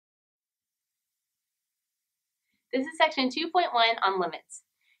This is section 2.1 on limits.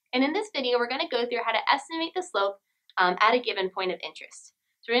 And in this video, we're going to go through how to estimate the slope at a given point of interest.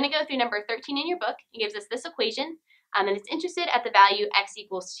 So we're going to go through number 13 in your book. It gives us this equation, and it's interested at the value x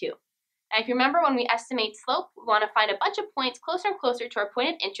equals 2. Now, if you remember, when we estimate slope, we want to find a bunch of points closer and closer to our point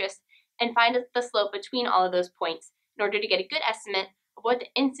of interest and find the slope between all of those points in order to get a good estimate of what the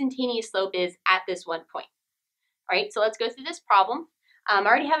instantaneous slope is at this one point. All right, so let's go through this problem. I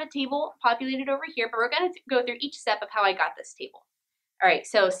already have a table populated over here, but we're going to go through each step of how I got this table. All right,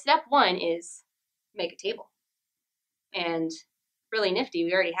 so step one is make a table. And really nifty,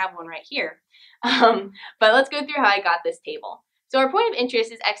 we already have one right here. But let's go through how I got this table. So our point of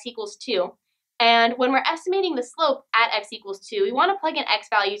interest is x equals 2. And when we're estimating the slope at x equals 2, we want to plug in x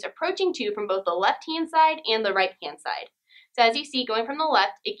values approaching 2 from both the left-hand side and the right-hand side. So as you see, going from the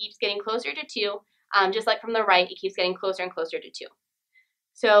left, it keeps getting closer to 2. Just like from the right, it keeps getting closer and closer to 2.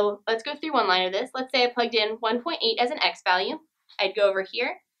 So let's go through one line of this. Let's say I plugged in 1.8 as an x value. I'd go over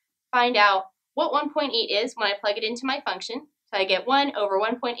here, find out what 1.8 is when I plug it into my function. So I get 1 over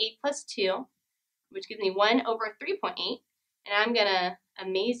 1.8 plus 2, which gives me 1 over 3.8. And I'm going to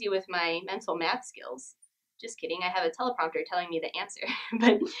amaze you with my mental math skills. Just kidding, I have a teleprompter telling me the answer.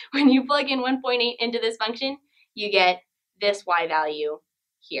 But when you plug in 1.8 into this function, you get this y value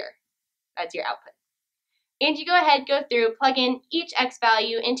here. That's your output. And you go ahead, go through, plug in each x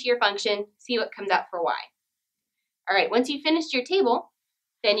value into your function, see what comes out for y. All right, once you've finished your table,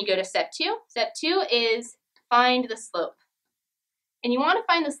 then you go to step 2. Step 2 is find the slope. And you want to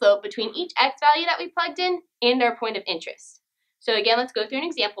find the slope between each x value that we plugged in and our point of interest. So again, let's go through an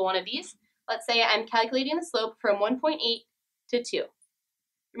example, one of these. Let's say I'm calculating the slope from 1.8 to 2.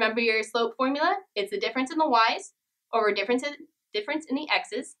 Remember your slope formula? It's the difference in the y's over difference in the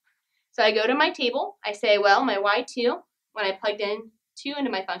x's. So I go to my table, I say, well, my y2, when I plugged in 2 into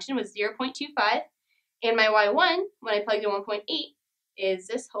my function, was 0.25, and my y1, when I plugged in 1.8, is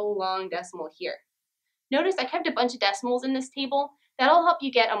this whole long decimal here. Notice I kept a bunch of decimals in this table. That'll help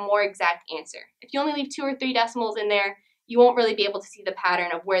you get a more exact answer. If you only leave 2 or 3 decimals in there, you won't really be able to see the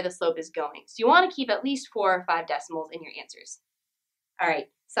pattern of where the slope is going. So you want to keep at least 4 or 5 decimals in your answers. All right,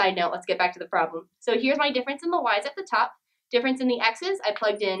 side note, let's get back to the problem. So here's my difference in the y's at the top. Difference in the x's, I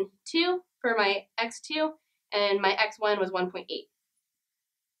plugged in 2 for my x2, and my x1 was 1.8.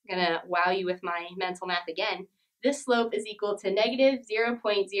 I'm going to wow you with my mental math again. This slope is equal to negative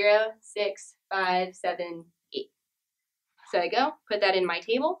 0.06578. So I go, put that in my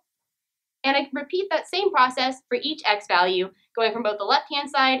table, and I repeat that same process for each x value, going from both the left-hand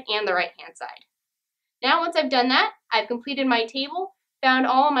side and the right-hand side. Now once I've done that, I've completed my table, found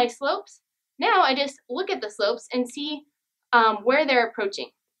all of my slopes. Now I just look at the slopes and see where they're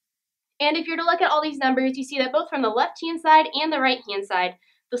approaching. And if you're to look at all these numbers, you see that both from the left-hand side and the right-hand side,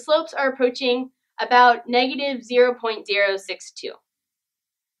 the slopes are approaching about negative 0.062.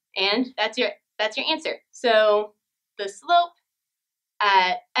 And that's your answer. So the slope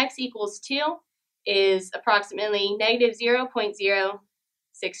at x equals 2 is approximately negative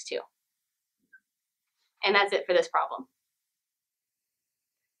 0.062. And that's it for this problem.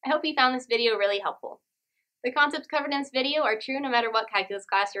 I hope you found this video really helpful. The concepts covered in this video are true no matter what calculus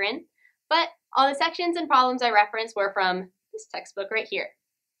class you're in, but all the sections and problems I referenced were from this textbook right here.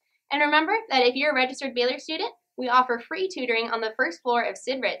 And remember that if you're a registered Baylor student, we offer free tutoring on the first floor of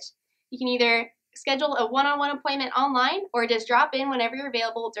Sid Rich. You can either schedule a one-on-one appointment online or just drop in whenever you're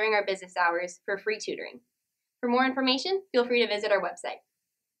available during our business hours for free tutoring. For more information, feel free to visit our website.